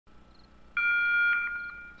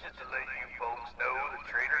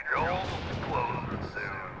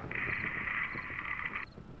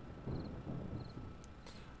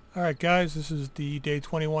Alright guys, this is the day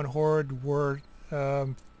 21 Horde War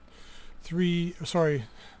 3, sorry,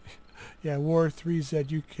 yeah,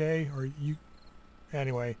 War3zuk, or you,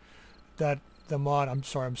 anyway, the mod, I'm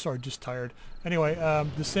sorry, just tired. Anyway,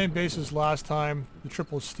 the same base as last time, the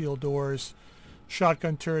triple steel doors,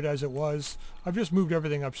 shotgun turret as it was. I've just moved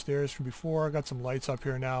everything upstairs from before. I got some lights up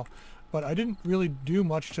here now, but I didn't really do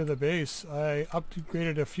much to the base. I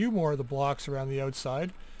upgraded a few more of the blocks around the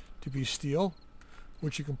outside to be steel,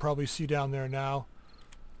 which you can probably see down there now.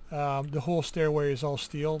 The whole stairway is all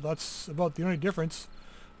steel. That's about the only difference,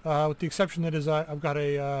 with the exception that is I've got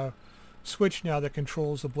a switch now that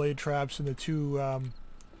controls the blade traps and the two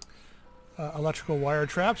electrical wire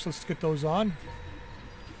traps. Let's get those on.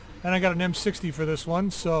 And I got an M60 for this one,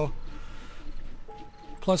 so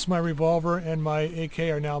plus my revolver and my AK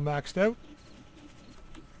are now maxed out.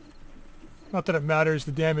 Not that it matters,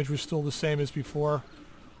 the damage was still the same as before.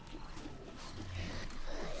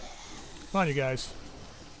 Come on, you guys.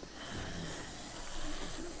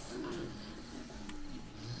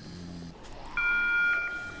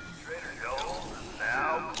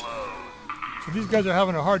 So these guys are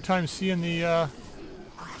having a hard time seeing the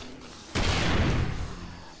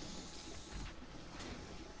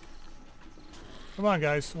Come on,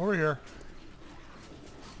 guys, over here.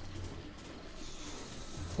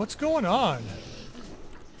 What's going on?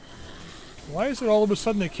 Why is it all of a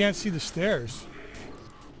sudden they can't see the stairs?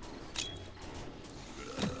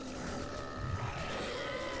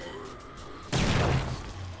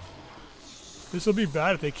 This will be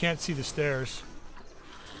bad if they can't see the stairs.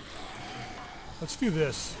 Let's do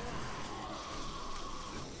this.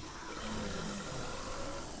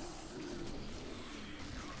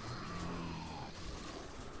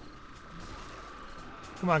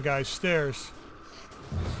 Come on, guys, stairs.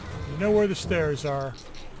 You know where the stairs are.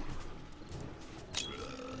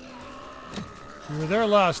 You were there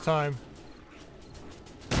last time.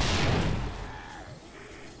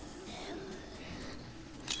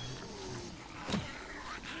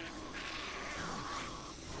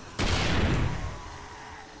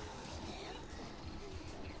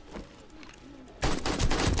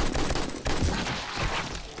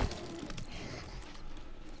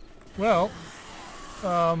 Well,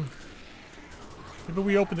 maybe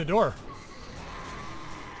we open the door.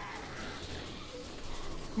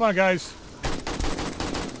 Come on, guys.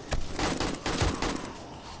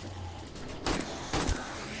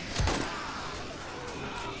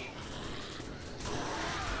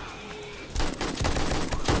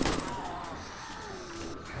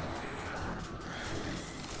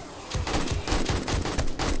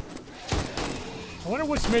 I wonder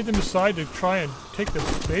what's made them decide to try and take the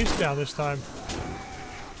base down this time.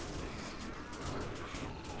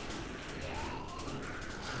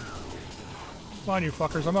 Come on, you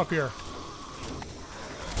fuckers, I'm up here.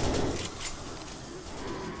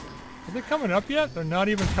 Are they coming up yet? They're not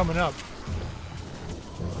even coming up.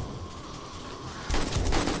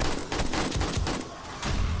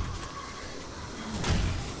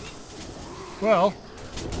 Well,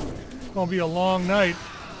 it's gonna be a long night.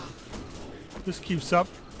 This keeps up.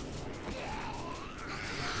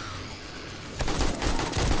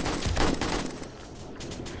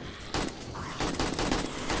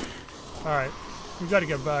 Alright, we've got to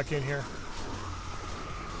get back in here.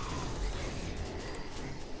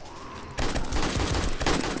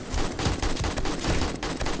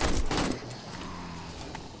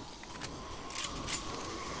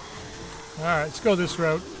 Alright, let's go this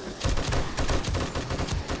route.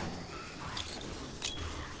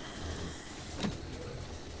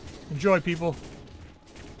 Enjoy, people.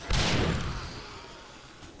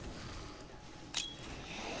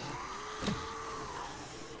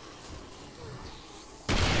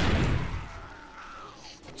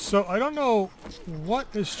 So I don't know what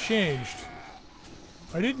has changed.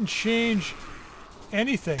 I didn't change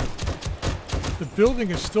anything. The building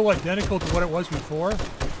is still identical to what it was before.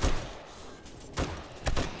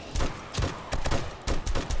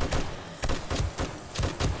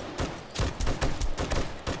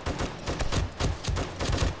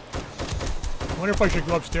 I wonder if I should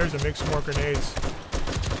go upstairs and make some more grenades.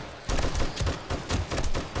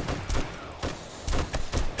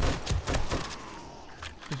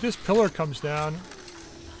 If this pillar comes down,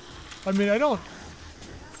 I mean, I don't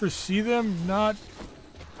foresee them not,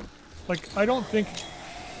 like, I don't think,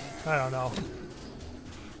 I don't know.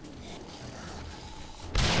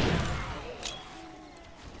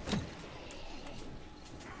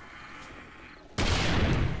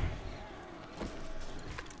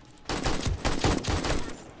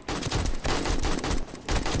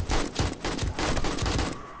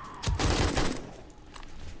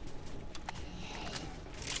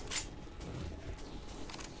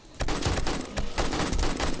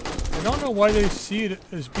 I don't know why they see it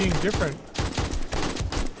as being different.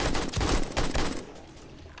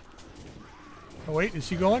 Oh wait, is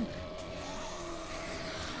he going?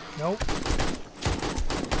 Nope.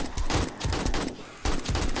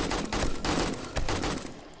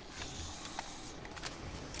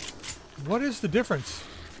 What is the difference?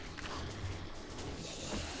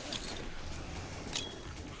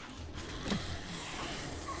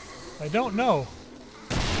 I don't know.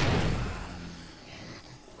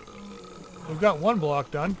 We've got one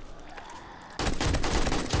block done.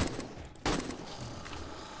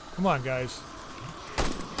 Come on, guys.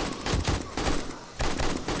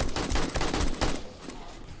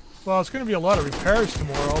 Well, it's going to be a lot of repairs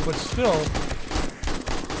tomorrow, but still.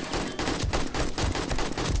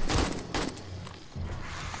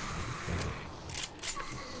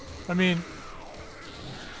 I mean,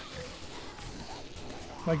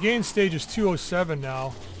 my gain stage is 207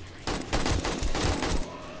 now.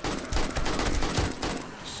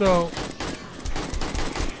 So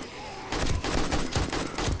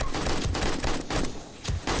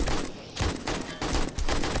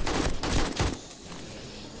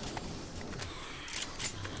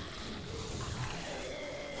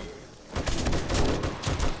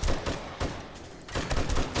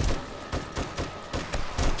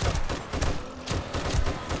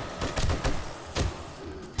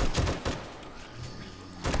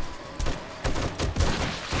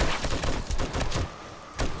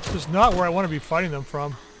this is not where I want to be fighting them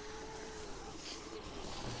from.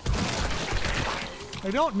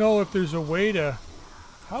 I don't know if there's a way to...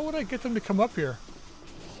 How would I get them to come up here?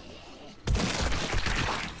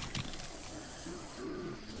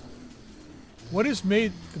 What has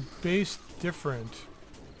made the base different?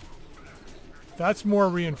 That's more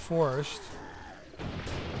reinforced.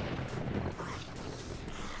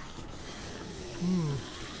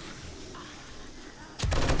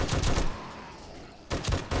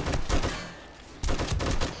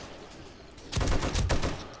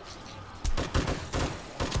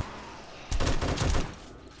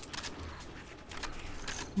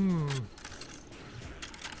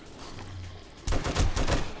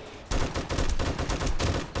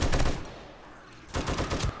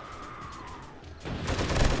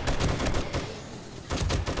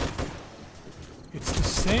 It's the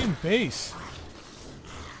same base.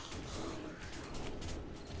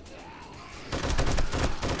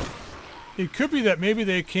 It could be that maybe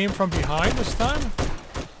they came from behind this time.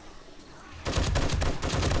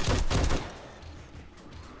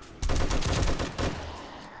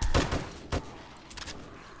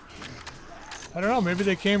 I don't know, maybe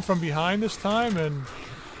they came from behind this time and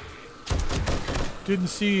didn't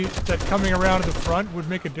see that coming around to the front would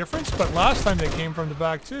make a difference, but last time they came from the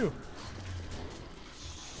back too.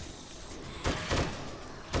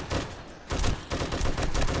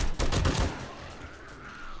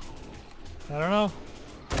 I don't know.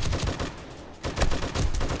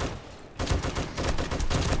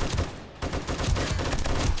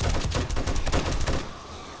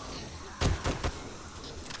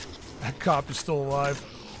 That cop is still alive.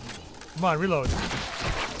 Come on, reload.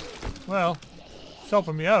 Well, it's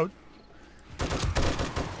helping me out.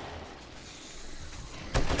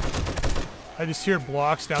 I just hear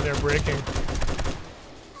blocks down there breaking.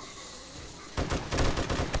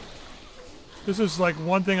 This is like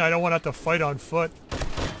one thing I don't want to have to fight on foot.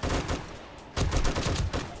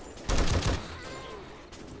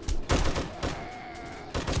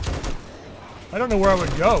 I don't know where I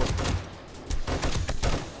would go.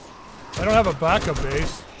 I don't have a backup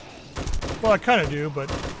base. Well, I kind of do, but...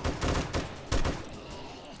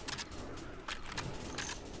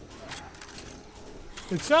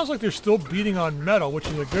 It sounds like they're still beating on metal, which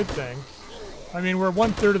is a good thing. I mean, we're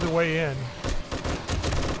 1/3 of the way in.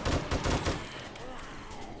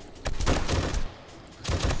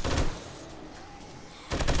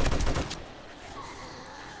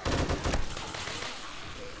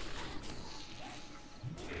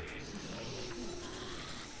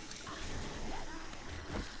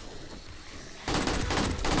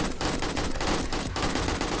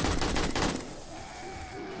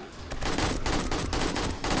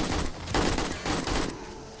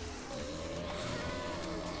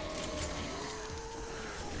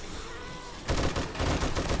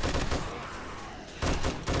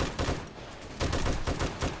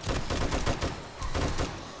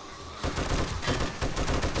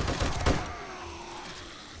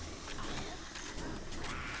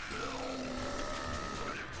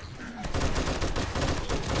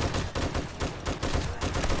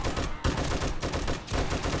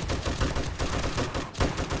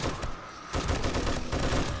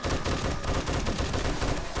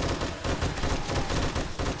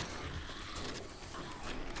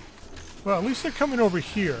 Well, at least they're coming over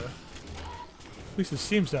here. At least it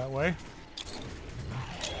seems that way.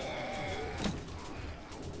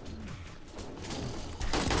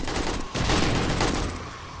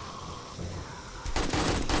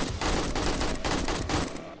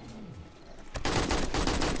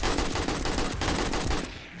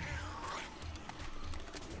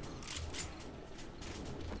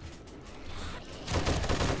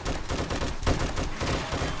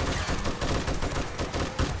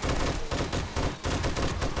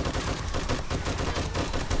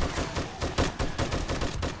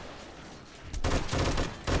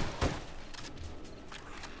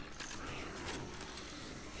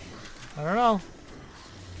 I don't know.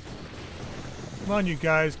 Come on, you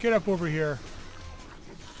guys. Get up over here.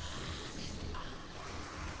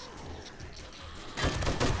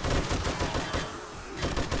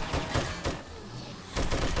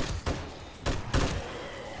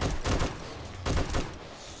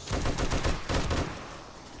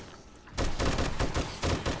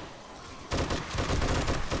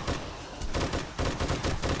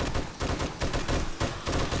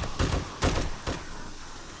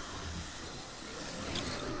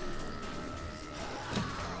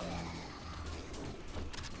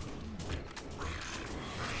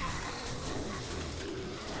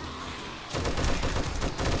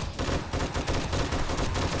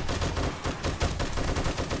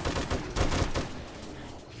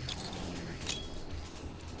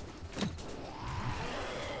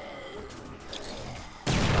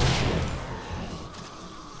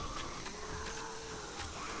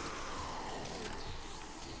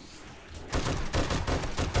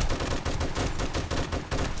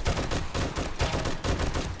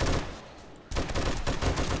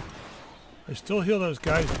 I still hear those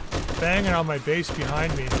guys banging on my base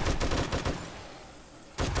behind me.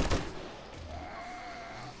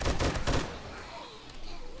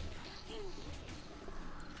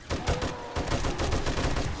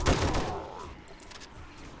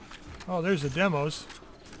 Oh, there's the demos.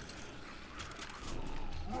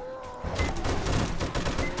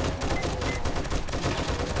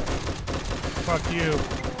 Fuck you.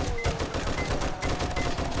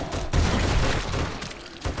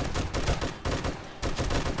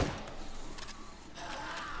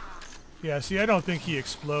 Yeah, see, I don't think he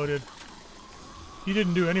exploded. He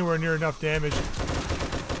didn't do anywhere near enough damage.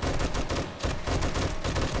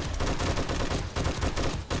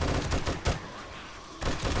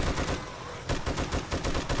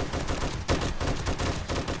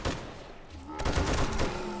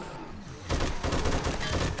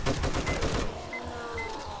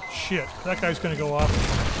 Shit, that guy's gonna go off.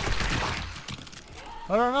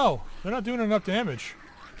 I don't know. They're not doing enough damage.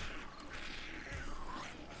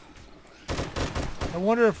 I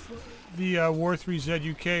wonder if the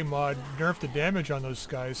War3zuk mod nerfed the damage on those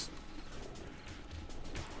guys.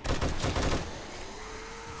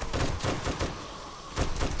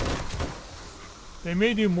 They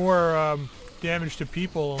may do more damage to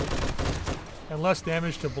people and less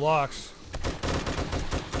damage to blocks.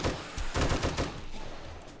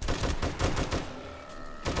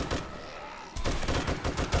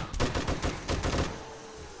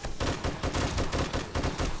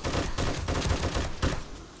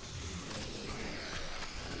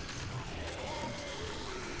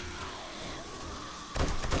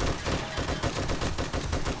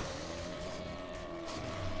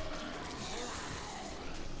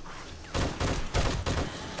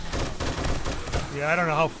 Yeah, I don't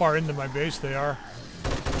know how far into my base they are.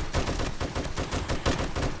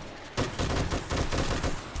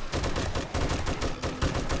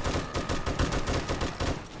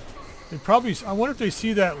 They probably, I wonder if they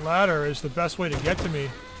see that ladder as the best way to get to me.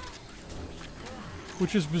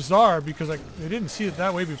 Which is bizarre because they didn't see it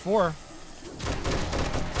that way before.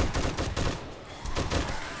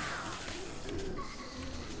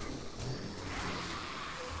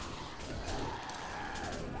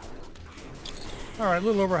 Alright, a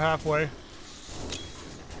little over halfway.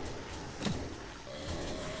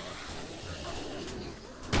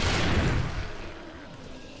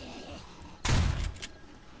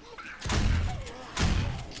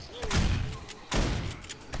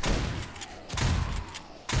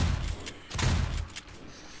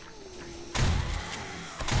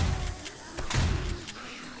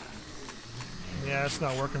 Yeah, it's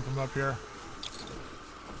not working from up here.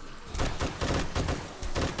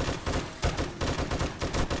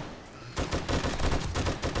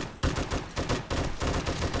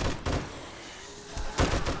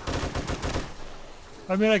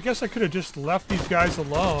 I mean, I guess I could have just left these guys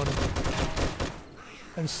alone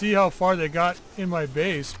and see how far they got in my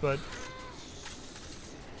base, but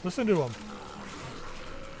listen to them.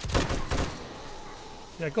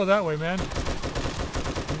 Yeah, go that way, man.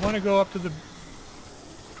 You want to go up to the...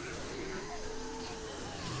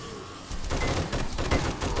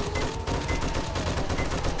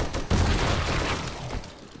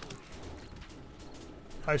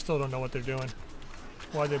 I still don't know what they're doing.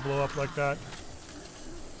 Why they blow up like that.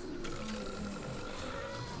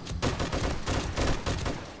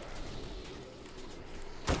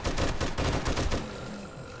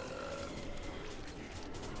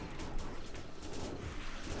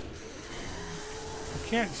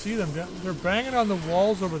 I can't see them. They're banging on the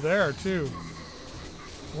walls over there too.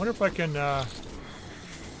 I wonder if I can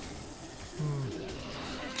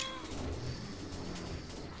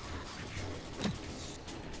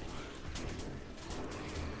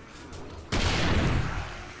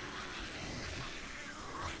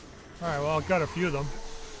Alright, well, I've got a few of them.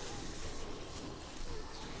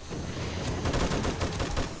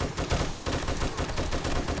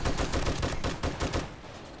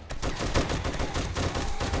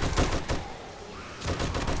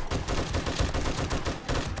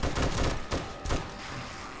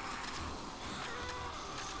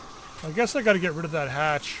 I guess I gotta get rid of that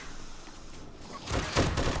hatch.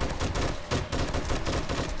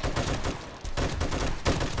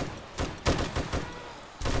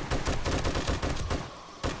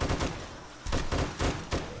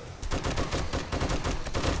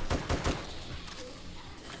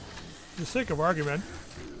 For the sake of argument.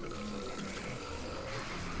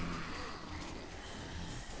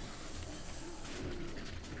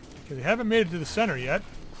 Okay, they haven't made it to the center yet.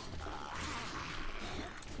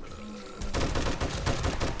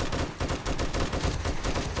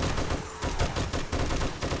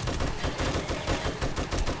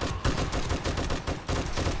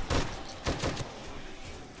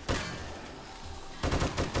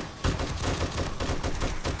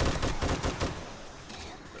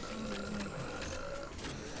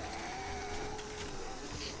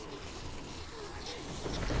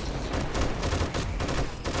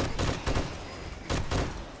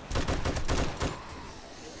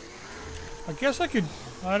 I guess I could,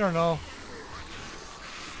 I don't know.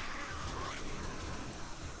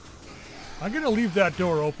 I'm gonna leave that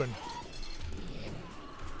door open.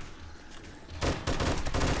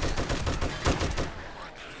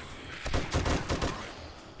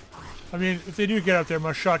 I mean, if they do get out there,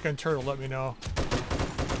 my shotgun turret will let me know.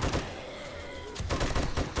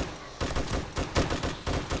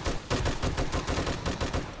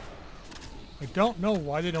 I don't know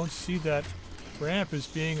why they don't see that ramp as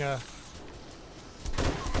being a...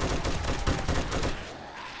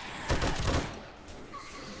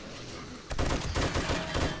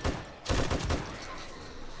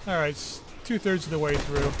 Alright, it's 2/3 of the way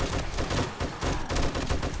through.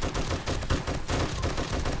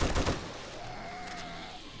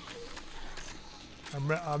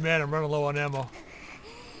 Oh man, I'm running low on ammo.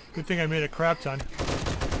 Good thing I made a crap ton.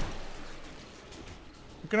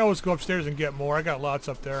 I can always go upstairs and get more. I got lots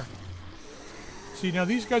up there. See, now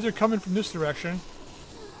these guys are coming from this direction,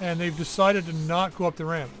 and they've decided to not go up the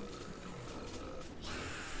ramp.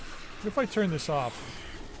 What if I turn this off?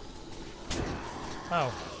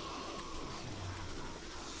 Ow.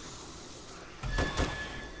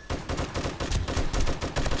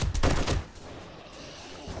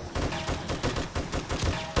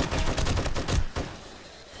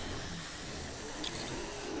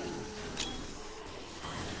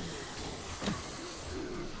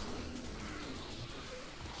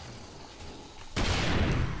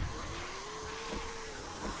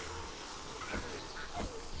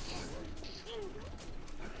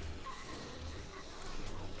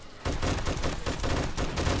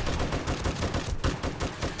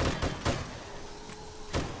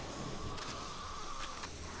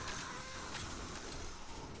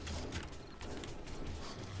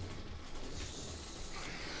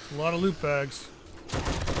 A lot of loot bags.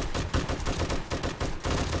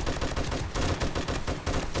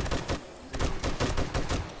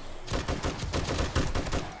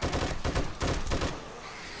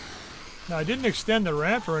 Now, I didn't extend the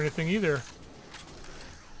ramp or anything either.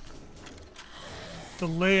 The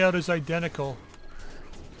layout is identical.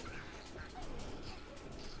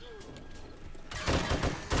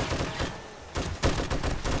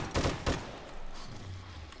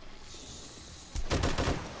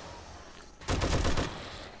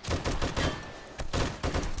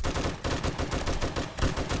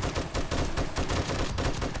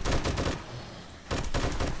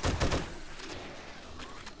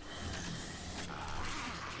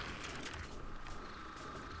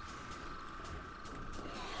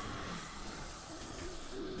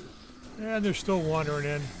 And they're still wandering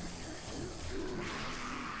in.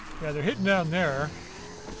 Yeah, they're hitting down there.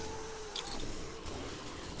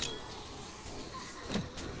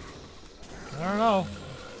 I don't know.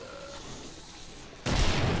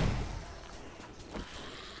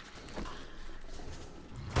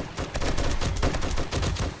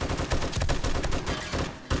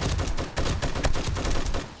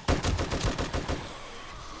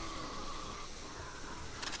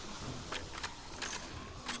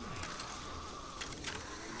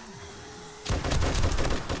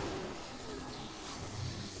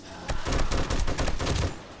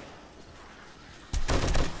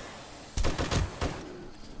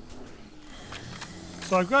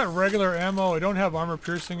 So I've got regular ammo. I don't have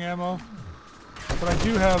armor-piercing ammo, but I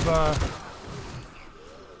do have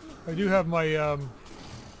my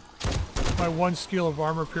my one skill of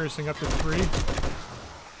armor-piercing up to 3.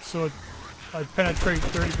 So I penetrate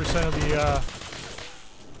 30%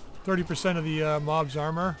 of the mob's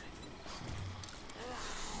armor.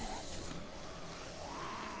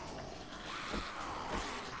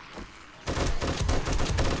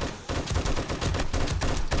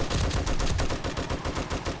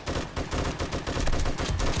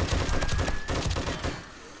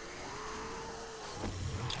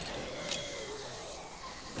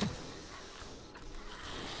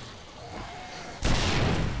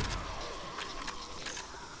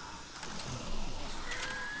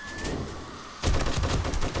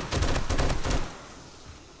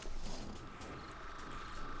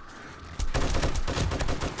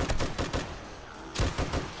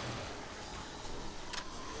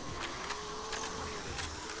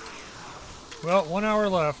 Well, 1 hour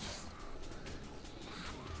left.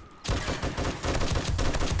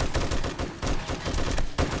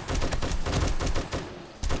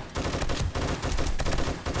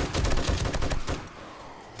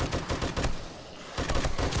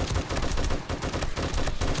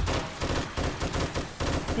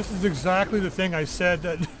 This is exactly the thing I said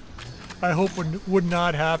that I hope would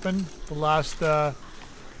not happen the last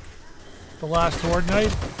Horde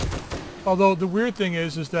night. Although the weird thing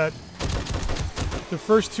is that the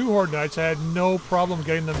first 2 Horde nights I had no problem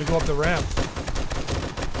getting them to go up the ramp.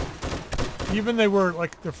 Even they were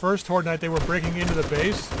like the first Horde night they were breaking into the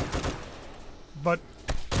base, but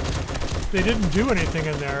they didn't do anything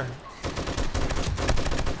in there.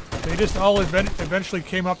 They just all eventually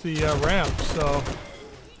came up the ramp, so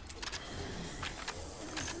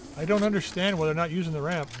I don't understand why they're not using the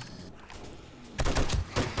ramp.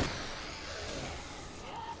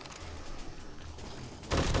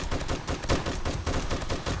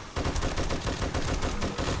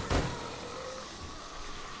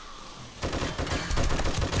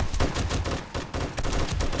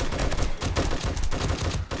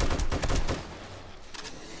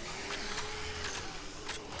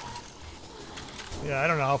 Yeah, I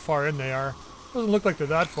don't know how far in they are. Doesn't look like they're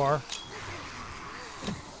that far.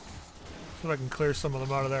 See if I can clear some of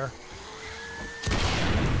them out of there.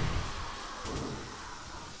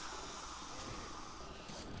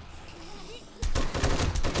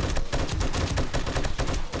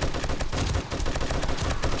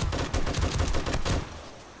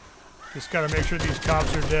 Just gotta make sure these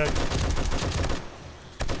cops are dead.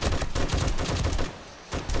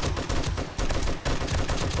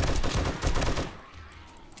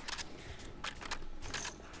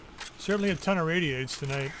 Certainly a ton of radiates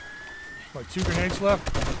tonight. What, 2 grenades left?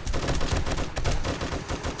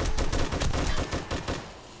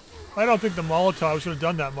 I don't think the Molotovs would have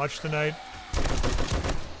done that much tonight.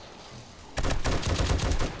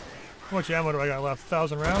 How much ammo do I got left?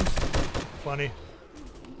 1,000 rounds? Funny.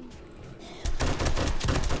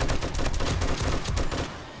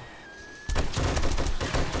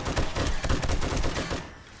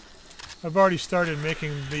 I've already started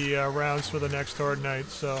making the rounds for the next Horde night,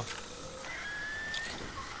 so...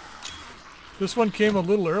 This one came a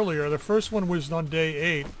little earlier. The first one was on day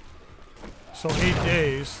 8, so 8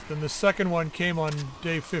 days. Then the second one came on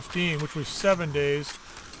day 15, which was 7 days.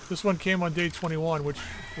 This one came on day 21, which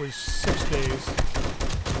was 6 days.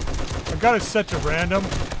 I've got it set to random,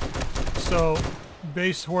 so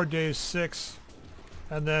base Horde day is 6,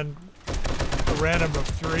 and then a random of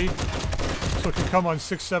 3. So it can come on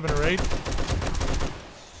 6, 7, or 8.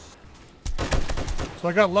 So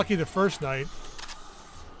I got lucky the first night.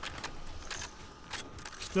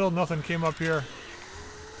 Still nothing came up here.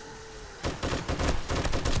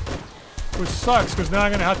 Which sucks, because now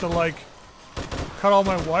I'm going to have to, like, cut all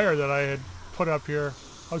my wire that I had put up here.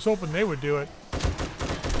 I was hoping they would do it.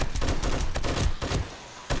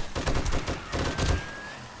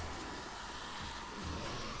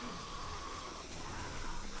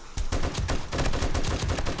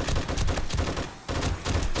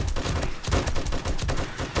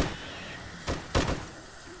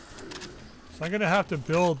 I'm gonna have to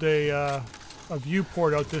build a a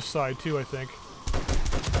viewport out this side too, I think.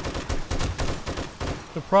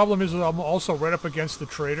 The problem is that I'm also right up against the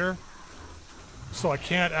trader, so I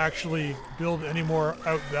can't actually build any more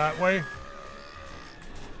out that way.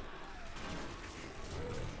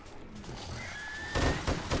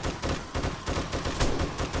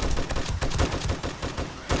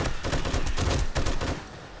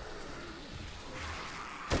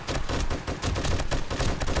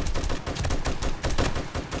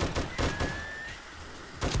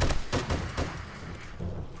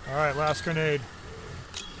 Alright, last grenade.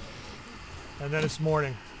 And then it's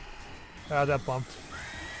morning. Ah, that bumped.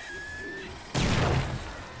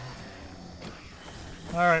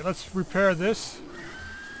 Alright, let's repair this.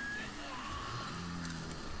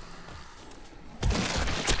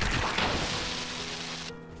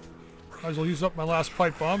 Might as well use up my last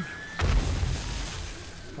pipe bomb.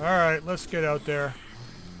 Alright, let's get out there.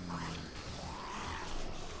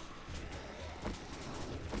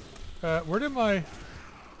 Where did my...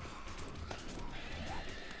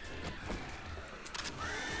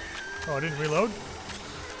 Oh, I didn't reload?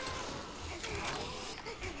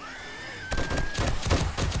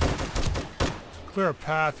 Clear a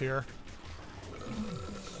path here.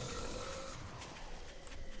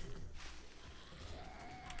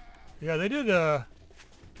 Yeah, they did, well,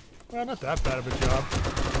 not that bad of a job.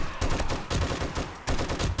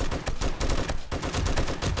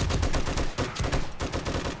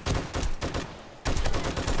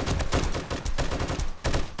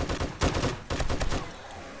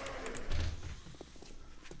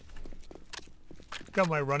 Got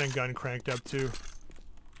my running gun cranked up too.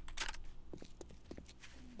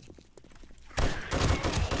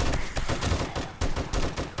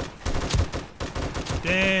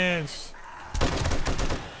 Dance.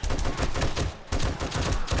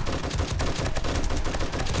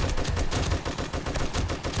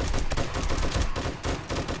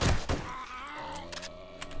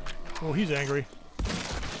 Oh, he's angry.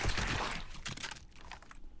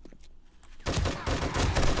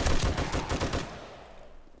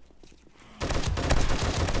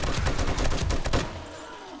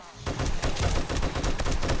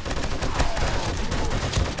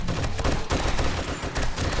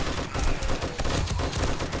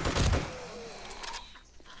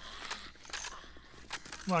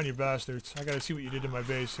 Come on, you bastards. I gotta see what you did to my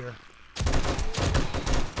base here.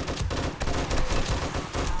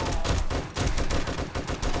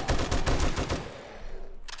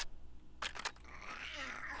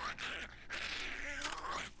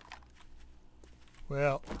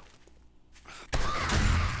 Well.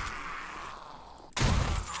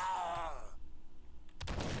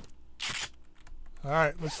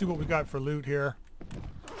 Alright, let's see what we got for loot here.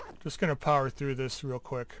 Just gonna power through this real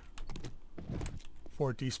quick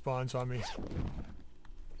before it despawns on me.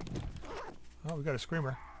 Oh, we got a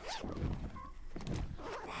screamer.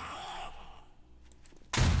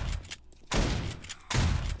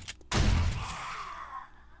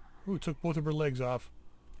 Ooh, took both of her legs off.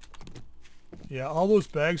 Yeah, all those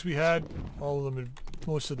bags we had, all of them,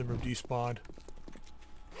 most of them have despawned.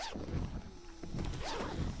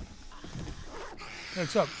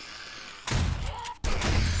 What's up?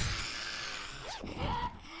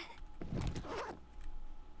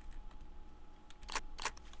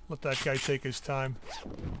 Let that guy take his time.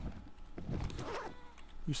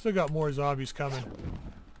 We still got more zombies coming.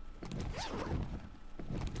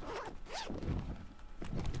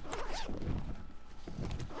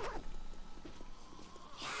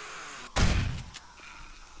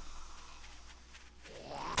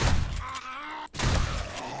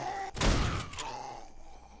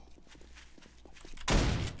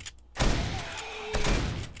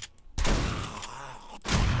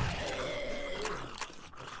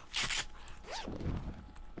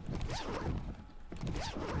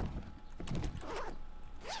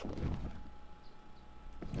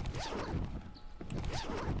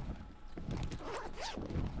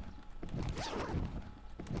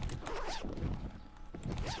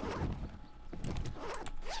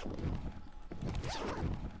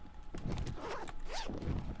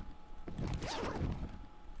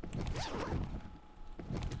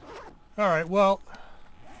 Alright, well,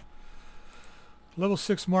 level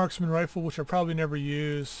 6 marksman rifle, which I probably never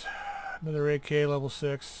use. Another AK level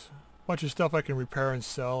 6. Bunch of stuff I can repair and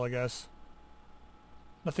sell, I guess.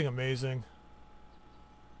 Nothing amazing.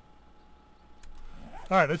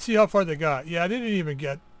 Alright, let's see how far they got. Yeah, I didn't even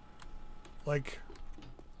get, like...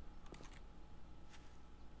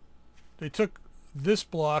 They took this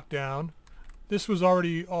block down. This was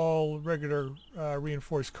already all regular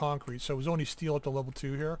reinforced concrete, so it was only steel up to level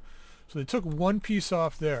 2 here. So they took one piece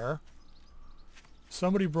off there.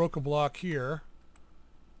 Somebody broke a block here.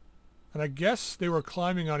 And I guess they were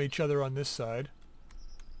climbing on each other on this side.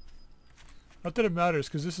 Not that it matters,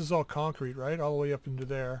 because this is all concrete, right? All the way up into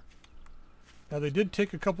there. Now they did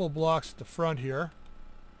take a couple of blocks at the front here.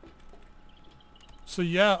 So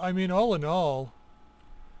yeah, I mean, all in all,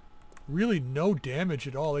 really no damage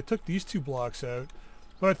at all. They took these 2 blocks out.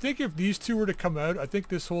 But I think if these 2 were to come out, I think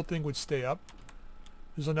this whole thing would stay up.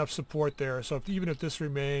 There's enough support there. So even if this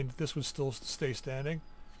remained, this would still stay standing.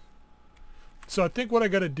 So I think what I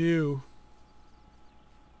got to do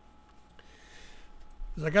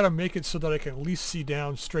is I got to make it so that I can at least see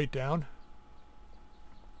down, straight down.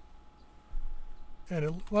 And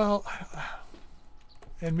it, well,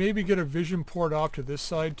 and maybe get a vision port off to this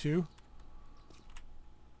side too.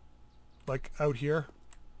 Like out here.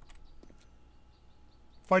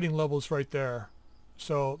 Fighting level's right there.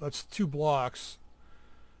 So that's 2 blocks.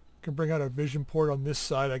 Can bring out a vision port on this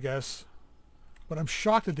side, I guess. But I'm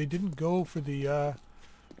shocked that they didn't go for the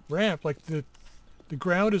ramp. Like the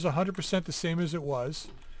ground is 100% the same as it was.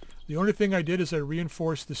 The only thing I did is I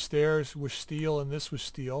reinforced the stairs with steel, and this was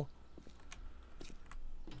steel.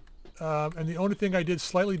 And the only thing I did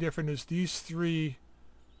slightly different is these 3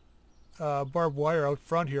 barbed wire out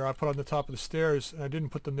front here I put on the top of the stairs, and I didn't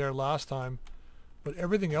put them there last time. But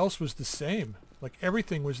everything else was the same. Like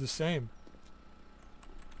everything was the same.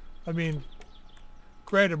 I mean,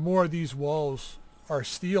 granted, more of these walls are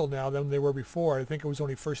steel now than they were before. I think it was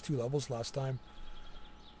only first 2 levels last time.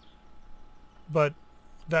 But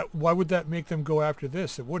why would that make them go after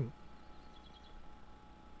this? It wouldn't.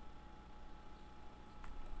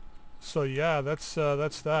 So yeah, that's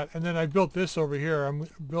that. And then I built this over here. I'm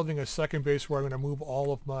building a second base where I'm going to move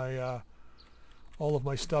all of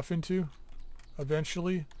my stuff into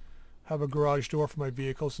eventually. Have a garage door for my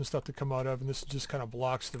vehicles and stuff to come out of, and this just kind of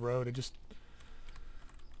blocks the road. It just,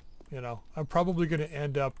 you know, I'm probably going to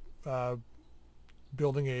end up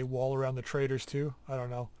building a wall around the traders too. I don't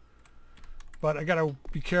know. But I got to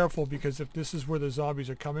be careful, because if this is where the zombies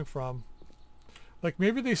are coming from, like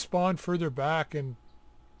maybe they spawned further back and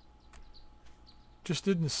just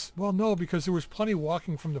didn't, well no, because there was plenty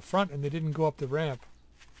walking from the front and they didn't go up the ramp.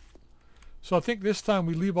 So I think this time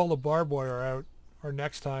we leave all the barbed wire out, or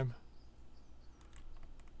next time.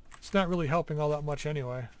 It's not really helping all that much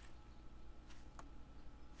anyway.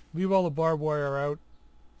 Leave all the barbed wire out.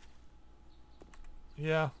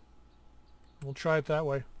 Yeah. We'll try it that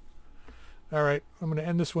way. Alright, I'm going to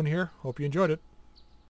end this one here. Hope you enjoyed it.